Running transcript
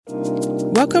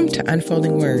Welcome to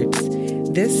Unfolding Words.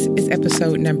 This is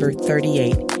episode number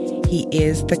 38. He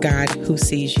is the God who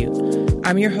sees you.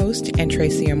 I'm your host,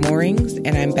 Tracia Moorings,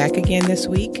 and I'm back again this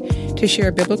week to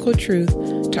share biblical truth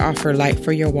to offer light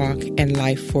for your walk and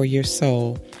life for your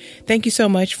soul. Thank you so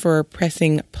much for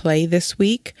pressing play this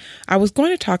week. I was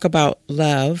going to talk about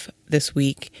love this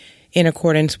week in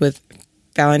accordance with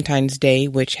Valentine's Day,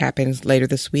 which happens later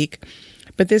this week.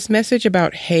 But this message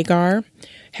about Hagar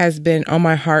has been on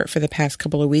my heart for the past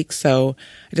couple of weeks, so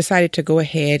I decided to go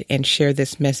ahead and share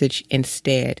this message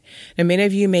instead. Now, many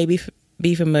of you may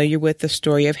be familiar with the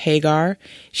story of Hagar.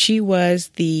 She was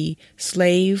the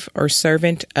slave or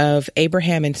servant of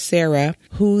Abraham and Sarah,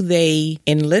 who they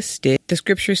enlisted. The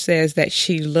scripture says that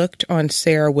she looked on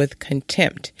Sarah with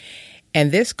contempt,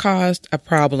 and this caused a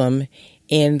problem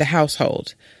in the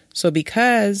household. So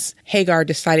because Hagar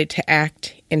decided to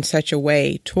act in such a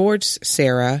way towards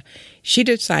Sarah, she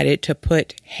decided to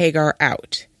put Hagar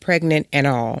out, pregnant and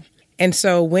all. And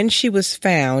so when she was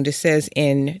found, it says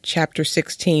in chapter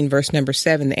 16, verse number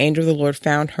 7, the angel of the Lord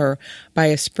found her by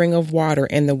a spring of water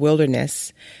in the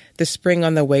wilderness, the spring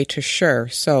on the way to Shur.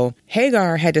 So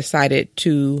Hagar had decided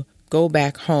to go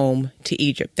back home to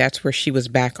Egypt. That's where she was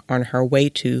back on her way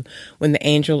to when the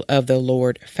angel of the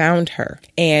Lord found her.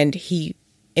 And he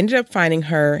ended up finding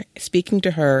her, speaking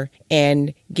to her,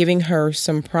 and giving her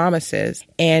some promises.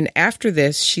 And after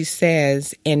this, she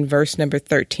says in verse number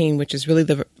 13, which is really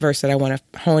the verse that I want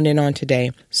to hone in on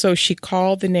today. So she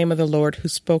called the name of the Lord who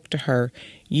spoke to her.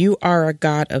 You are a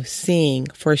God of seeing,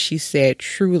 for she said,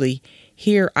 truly,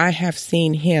 here I have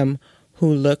seen him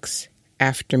who looks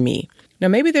after me. Now,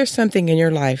 maybe there's something in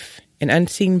your life, an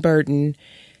unseen burden,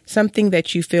 something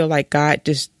that you feel like God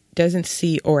just doesn't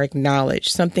see or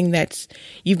acknowledge, something that's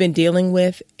you've been dealing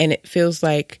with, and it feels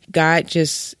like God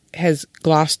just has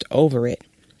glossed over it.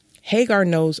 Hagar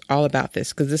knows all about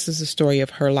this because this is the story of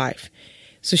her life.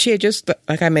 So she had just,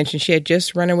 like I mentioned, she had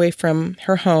just run away from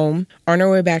her home on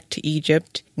her way back to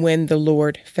Egypt when the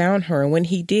Lord found her. And when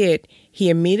he did, he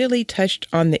immediately touched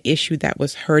on the issue that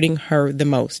was hurting her the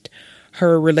most,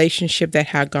 her relationship that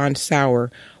had gone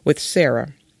sour with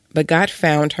Sarah. But God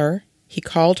found her. He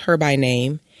called her by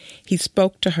name. He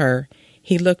spoke to her,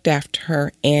 he looked after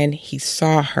her, and he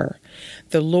saw her.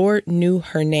 The Lord knew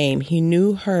her name. He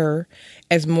knew her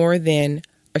as more than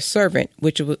a servant,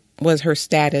 which was her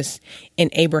status in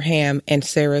Abraham and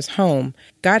Sarah's home.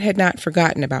 God had not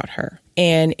forgotten about her.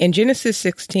 And in Genesis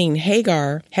 16,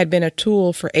 Hagar had been a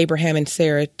tool for Abraham and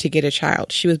Sarah to get a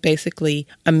child. She was basically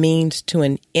a means to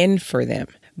an end for them.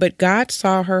 But God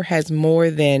saw her as more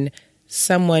than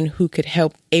someone who could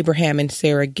help Abraham and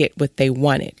Sarah get what they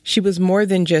wanted. She was more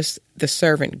than just the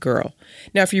servant girl.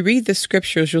 Now, if you read the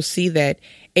scriptures, you'll see that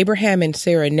Abraham and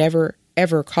Sarah never,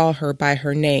 ever call her by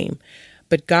her name.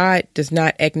 But God does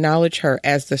not acknowledge her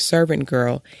as the servant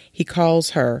girl. He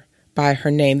calls her by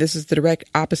her name. This is the direct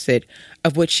opposite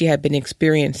of what she had been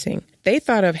experiencing. They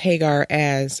thought of Hagar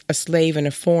as a slave and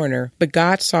a foreigner, but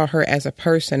God saw her as a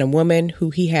person, a woman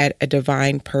who he had a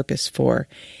divine purpose for.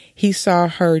 He saw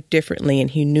her differently, and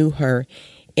he knew her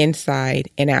inside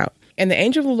and out. And the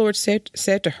angel of the Lord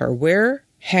said to her, where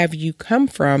have you come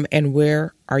from and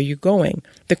where are you going?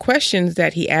 The questions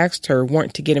that he asked her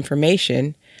weren't to get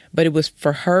information, but it was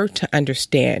for her to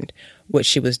understand what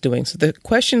she was doing. So the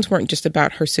questions weren't just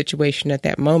about her situation at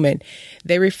that moment.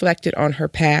 They reflected on her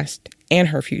past and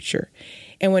her future.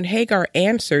 And when Hagar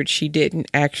answered, she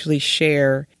didn't actually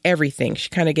share everything. She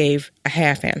kind of gave a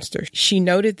half answer. She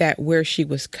noted that where she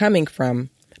was coming from,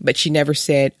 but she never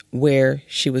said where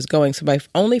she was going. So by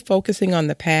only focusing on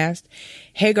the past,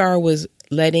 Hagar was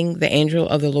letting the angel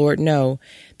of the Lord know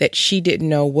that she didn't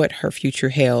know what her future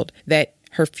held, that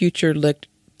her future looked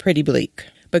pretty bleak.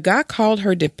 But God called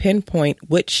her to pinpoint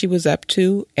what she was up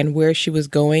to and where she was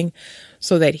going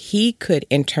so that he could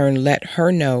in turn let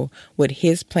her know what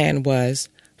his plan was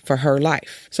for her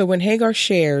life. So when Hagar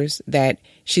shares that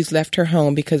she's left her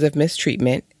home because of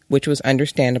mistreatment, which was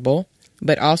understandable,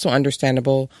 but also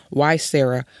understandable why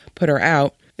Sarah put her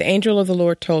out, the angel of the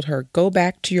Lord told her, go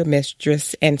back to your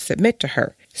mistress and submit to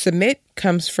her. Submit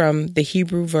comes from the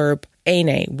Hebrew verb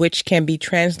ane, which can be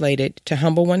translated to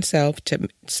humble oneself, to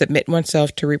submit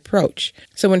oneself to reproach.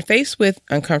 So when faced with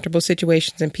uncomfortable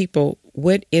situations and people,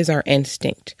 what is our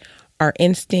instinct? Our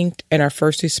instinct and our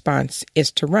first response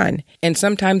is to run. And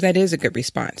sometimes that is a good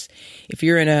response. If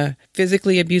you're in a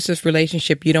physically abusive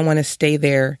relationship, you don't want to stay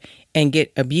there and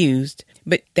get abused.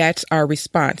 But that's our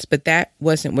response. But that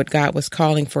wasn't what God was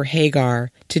calling for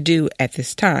Hagar to do at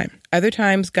this time. Other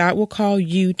times, God will call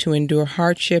you to endure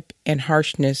hardship and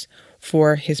harshness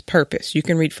for his purpose. You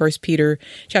can read 1 Peter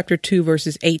chapter 2,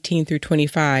 verses 18 through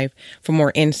 25 for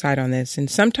more insight on this. And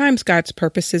sometimes God's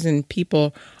purposes in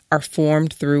people are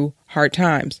formed through hard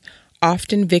times.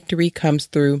 Often victory comes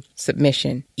through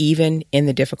submission, even in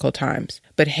the difficult times.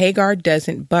 But Hagar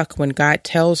doesn't buck when God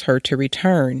tells her to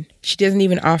return. She doesn't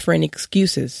even offer any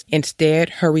excuses. Instead,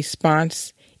 her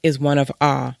response is one of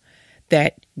awe,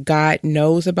 that God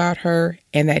knows about her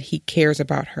and that he cares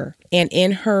about her. And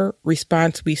in her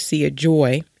response, we see a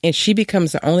joy, and she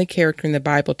becomes the only character in the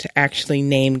Bible to actually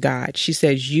name God. She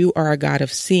says, "You are a God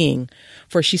of seeing,"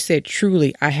 for she said,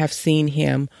 "Truly, I have seen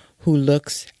him who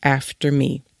looks after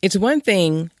me." It's one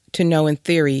thing to know in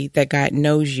theory that God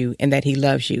knows you and that he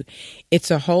loves you.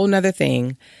 It's a whole nother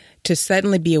thing to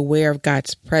suddenly be aware of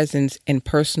God's presence and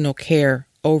personal care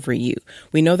over you.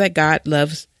 We know that God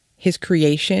loves his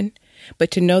creation, but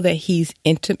to know that he's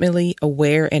intimately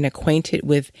aware and acquainted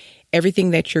with everything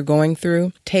that you're going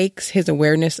through takes his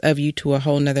awareness of you to a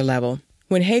whole nother level.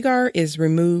 When Hagar is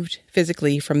removed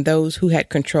physically from those who had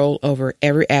control over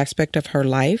every aspect of her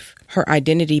life, her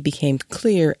identity became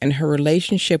clear and her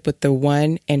relationship with the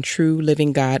one and true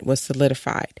living God was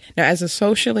solidified. Now, as a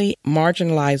socially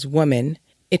marginalized woman,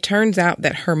 it turns out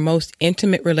that her most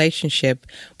intimate relationship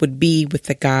would be with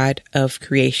the God of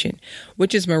creation,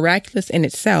 which is miraculous in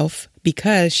itself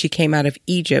because she came out of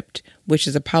Egypt, which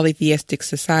is a polytheistic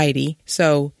society.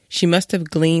 So she must have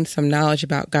gleaned some knowledge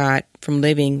about God from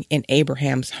living in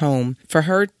Abraham's home for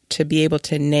her to be able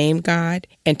to name God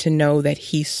and to know that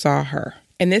he saw her.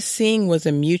 And this seeing was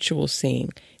a mutual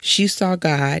seeing. She saw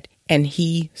God and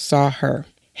he saw her.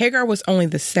 Hagar was only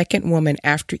the second woman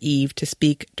after Eve to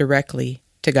speak directly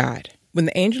to God. When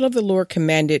the angel of the Lord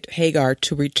commanded Hagar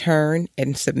to return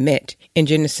and submit in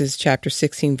Genesis chapter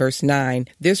 16, verse 9,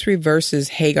 this reverses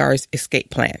Hagar's escape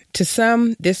plan. To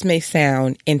some, this may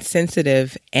sound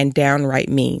insensitive and downright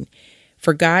mean.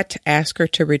 For God to ask her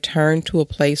to return to a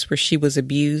place where she was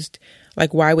abused,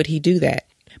 like why would he do that?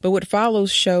 But what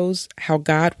follows shows how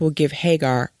God will give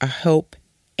Hagar a hope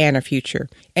and a future.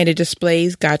 And it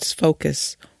displays God's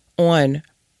focus on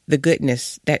the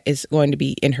goodness that is going to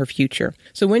be in her future.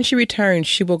 So when she returns,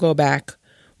 she will go back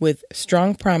with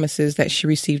strong promises that she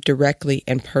received directly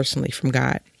and personally from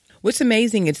God. What's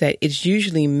amazing is that it's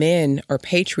usually men or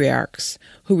patriarchs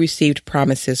who received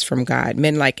promises from God,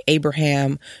 men like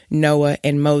Abraham, Noah,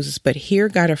 and Moses. But here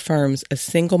God affirms a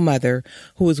single mother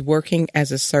who is working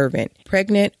as a servant,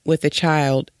 pregnant with a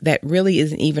child that really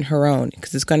isn't even her own,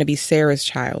 because it's going to be Sarah's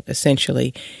child,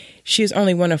 essentially. She is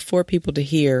only one of 4 people to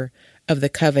hear of the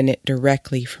covenant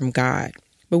directly from God.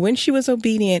 But when she was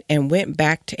obedient and went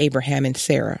back to Abraham and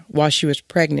Sarah while she was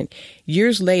pregnant,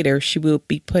 years later she will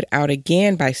be put out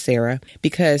again by Sarah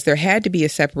because there had to be a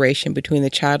separation between the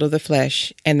child of the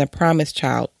flesh and the promised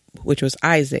child, which was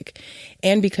Isaac.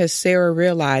 And because Sarah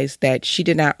realized that she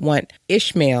did not want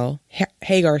Ishmael,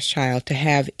 Hagar's child, to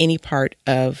have any part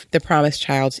of the promised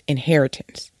child's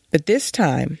inheritance. But this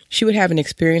time, she would have an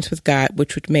experience with God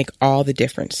which would make all the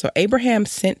difference. So Abraham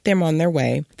sent them on their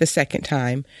way the second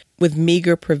time with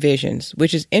meager provisions,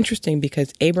 which is interesting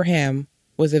because Abraham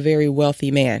was a very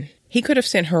wealthy man. He could have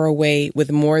sent her away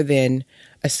with more than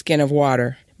a skin of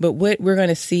water. But what we're going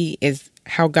to see is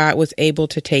how God was able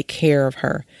to take care of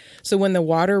her. So when the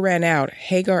water ran out,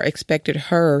 Hagar expected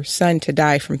her son to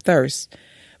die from thirst.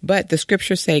 But the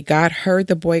scriptures say God heard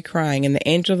the boy crying, and the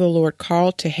angel of the Lord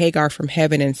called to Hagar from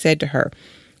heaven and said to her,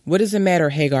 "What is the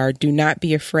matter, Hagar? Do not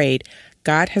be afraid.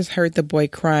 God has heard the boy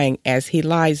crying as he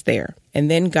lies there." And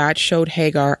then God showed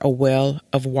Hagar a well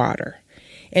of water.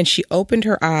 And she opened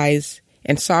her eyes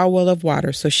and saw a well of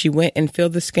water, so she went and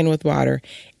filled the skin with water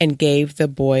and gave the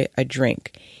boy a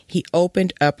drink. He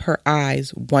opened up her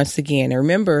eyes once again. And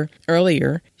remember,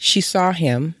 earlier, she saw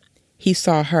him, he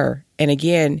saw her, and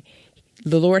again,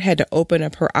 the Lord had to open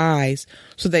up her eyes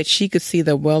so that she could see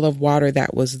the well of water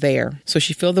that was there. So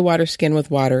she filled the water skin with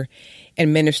water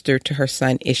and ministered to her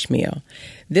son Ishmael.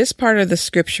 This part of the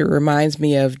scripture reminds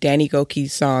me of Danny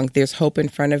Gokey's song, "There's Hope in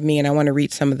Front of Me," and I want to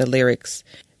read some of the lyrics.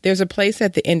 "There's a place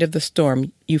at the end of the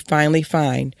storm you finally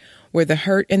find where the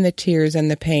hurt and the tears and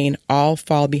the pain all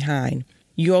fall behind.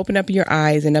 You open up your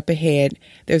eyes and up ahead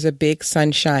there's a big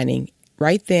sun shining.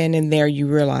 Right then and there you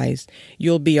realize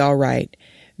you'll be all right.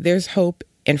 There's hope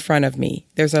in front of me.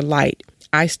 There's a light.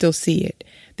 I still see it.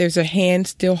 There's a hand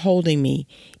still holding me,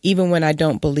 even when I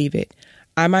don't believe it.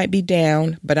 I might be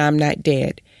down, but I'm not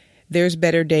dead. There's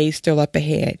better days still up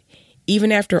ahead.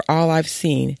 Even after all I've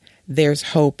seen, there's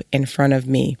hope in front of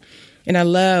me." And I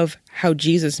love how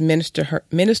Jesus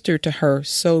ministered to her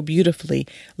so beautifully,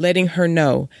 letting her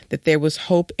know that there was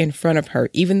hope in front of her.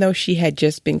 Even though she had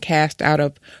just been cast out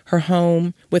of her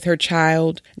home with her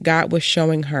child, God was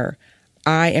showing her,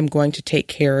 I am going to take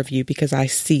care of you because I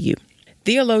see you.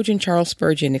 Theologian Charles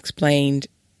Spurgeon explained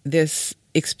this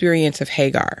experience of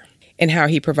Hagar and how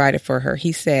he provided for her.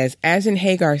 He says, as in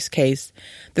Hagar's case,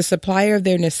 the supplier of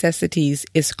their necessities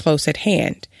is close at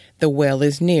hand. The well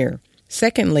is near.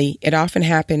 Secondly, it often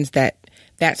happens that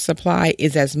supply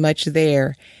is as much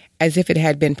there as if it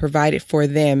had been provided for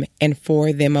them and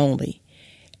for them only.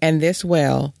 And this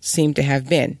well seemed to have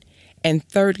been. And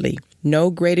thirdly, no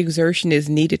great exertion is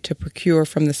needed to procure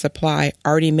from the supply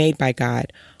already made by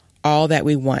God all that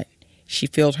we want. She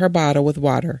filled her bottle with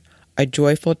water, a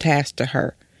joyful task to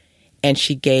her, and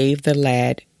she gave the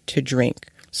lad to drink.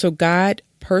 So God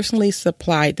personally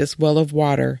supplied this well of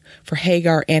water for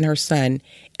Hagar and her son,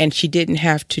 and she didn't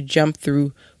have to jump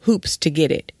through hoops to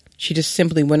get it. She just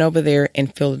simply went over there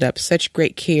and filled it up. Such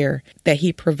great care that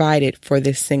he provided for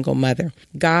this single mother.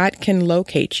 God can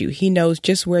locate you. He knows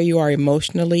just where you are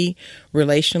emotionally,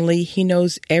 relationally. He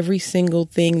knows every single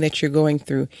thing that you're going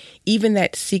through, even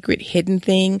that secret hidden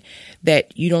thing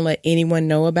that you don't let anyone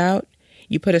know about.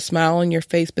 You put a smile on your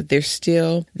face, but there's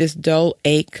still this dull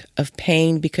ache of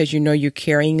pain because you know you're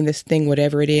carrying this thing,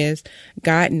 whatever it is.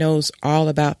 God knows all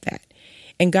about that.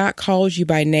 And God calls you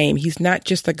by name. He's not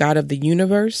just the God of the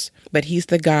universe, but he's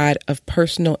the God of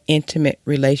personal, intimate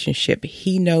relationship.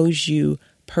 He knows you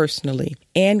personally.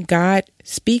 And God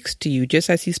speaks to you just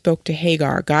as he spoke to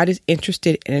Hagar. God is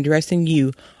interested in addressing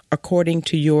you according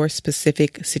to your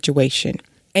specific situation.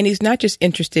 And he's not just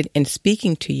interested in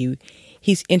speaking to you.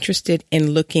 He's interested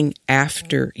in looking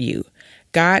after you.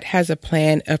 God has a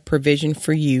plan of provision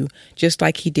for you, just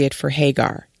like he did for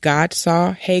Hagar. God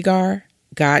saw Hagar,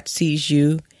 God sees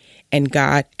you, and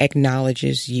God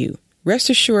acknowledges you.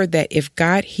 Rest assured that if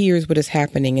God hears what is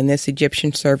happening in this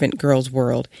Egyptian servant girl's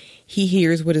world, he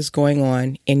hears what is going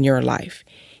on in your life.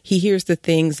 He hears the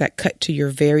things that cut to your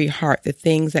very heart, the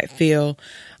things that feel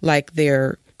like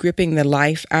they're gripping the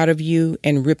life out of you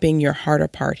and ripping your heart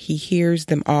apart. He hears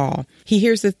them all. He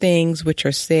hears the things which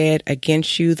are said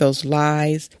against you, those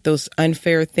lies, those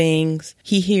unfair things.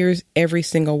 He hears every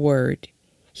single word.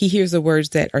 He hears the words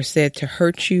that are said to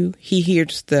hurt you. He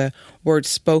hears the words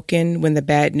spoken when the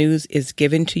bad news is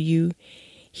given to you.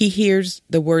 He hears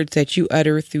the words that you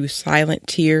utter through silent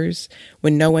tears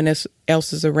when no one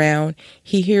else is around.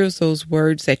 He hears those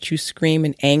words that you scream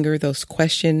in anger, those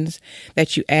questions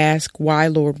that you ask, why,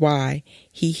 Lord, why?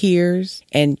 He hears,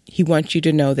 and he wants you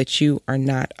to know that you are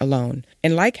not alone.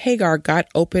 And like Hagar, God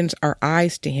opens our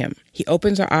eyes to him. He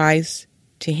opens our eyes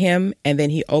to him, and then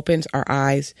he opens our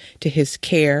eyes to his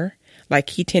care,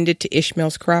 like he tended to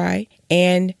Ishmael's cry,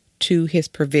 and to his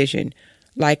provision,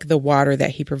 like the water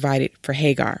that he provided for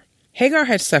Hagar. Hagar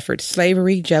had suffered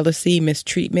slavery, jealousy,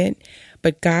 mistreatment,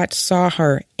 but God saw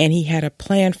her and he had a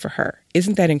plan for her.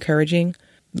 Isn't that encouraging?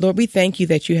 Lord, we thank you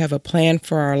that you have a plan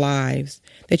for our lives,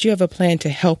 that you have a plan to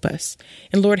help us.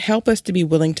 And Lord, help us to be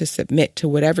willing to submit to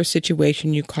whatever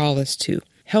situation you call us to.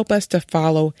 Help us to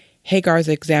follow Hagar's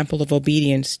example of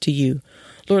obedience to you.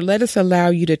 Lord, let us allow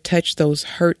you to touch those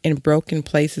hurt and broken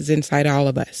places inside all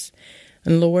of us.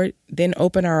 And Lord, then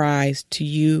open our eyes to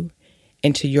you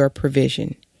and to your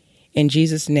provision. In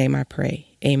Jesus' name I pray.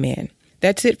 Amen.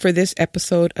 That's it for this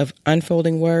episode of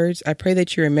Unfolding Words. I pray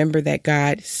that you remember that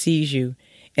God sees you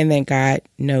and that God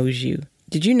knows you.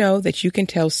 Did you know that you can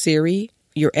tell Siri,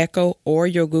 your Echo, or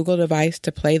your Google device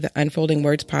to play the Unfolding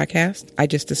Words podcast? I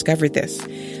just discovered this.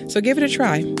 So give it a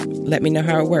try. Let me know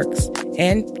how it works.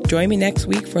 And join me next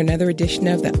week for another edition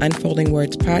of the Unfolding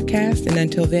Words podcast. And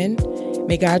until then,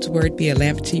 may God's word be a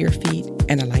lamp to your feet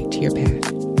and a light to your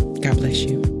path. God bless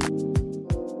you.